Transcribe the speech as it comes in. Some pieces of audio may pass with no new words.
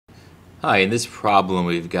Hi, in this problem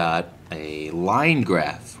we've got a line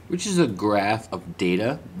graph, which is a graph of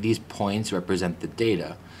data. These points represent the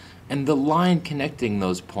data. And the line connecting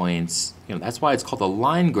those points, that's why it's called a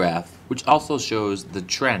line graph, which also shows the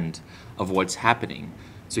trend of what's happening.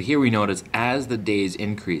 So here we notice as the days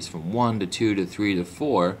increase from 1 to 2 to 3 to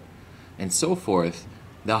 4, and so forth,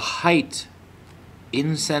 the height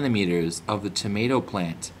in centimeters of the tomato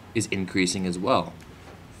plant is increasing as well.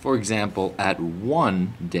 For example, at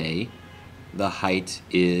 1 day, the height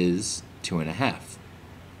is 2.5,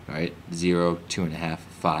 right? 0, 2.5,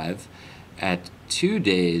 5. At 2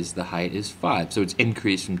 days, the height is 5, so it's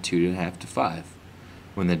increased from 2.5 to 5.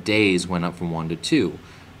 When the days went up from 1 to 2.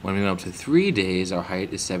 When we went up to 3 days, our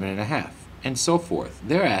height is 7.5, and so forth.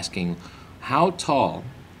 They're asking, how tall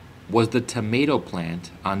was the tomato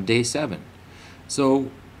plant on day 7?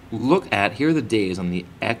 So look at, here are the days on the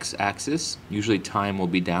x-axis. Usually time will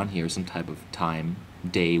be down here, some type of time,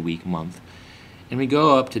 day, week, month. And we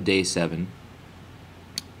go up to day 7,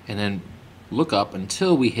 and then look up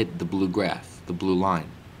until we hit the blue graph, the blue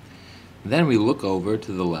line. Then we look over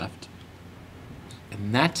to the left,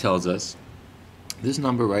 and that tells us this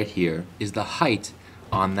number right here is the height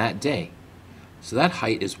on that day. So that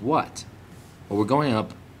height is what? Well, we're going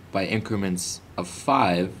up by increments of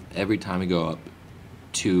 5 every time we go up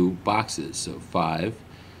 2 boxes. So 5,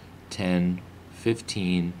 10,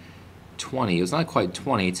 15, 20. It's not quite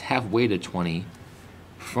 20, it's halfway to 20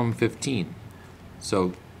 from 15.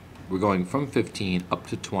 So we're going from 15 up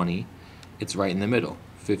to 20. It's right in the middle.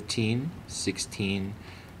 15, 16,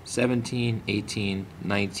 17, 18,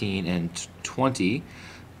 19, and 20.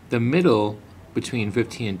 The middle between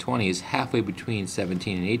 15 and 20 is halfway between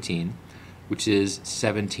 17 and 18, which is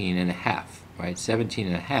 17 and a half, right? 17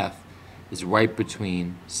 and a half is right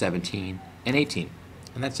between 17 and 18.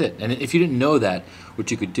 And that's it. And if you didn't know that,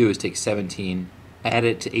 what you could do is take 17, add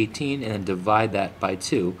it to 18, and then divide that by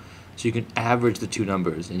 2. So you can average the two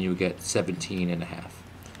numbers, and you get 17 and a half.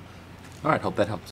 All right, hope that helps.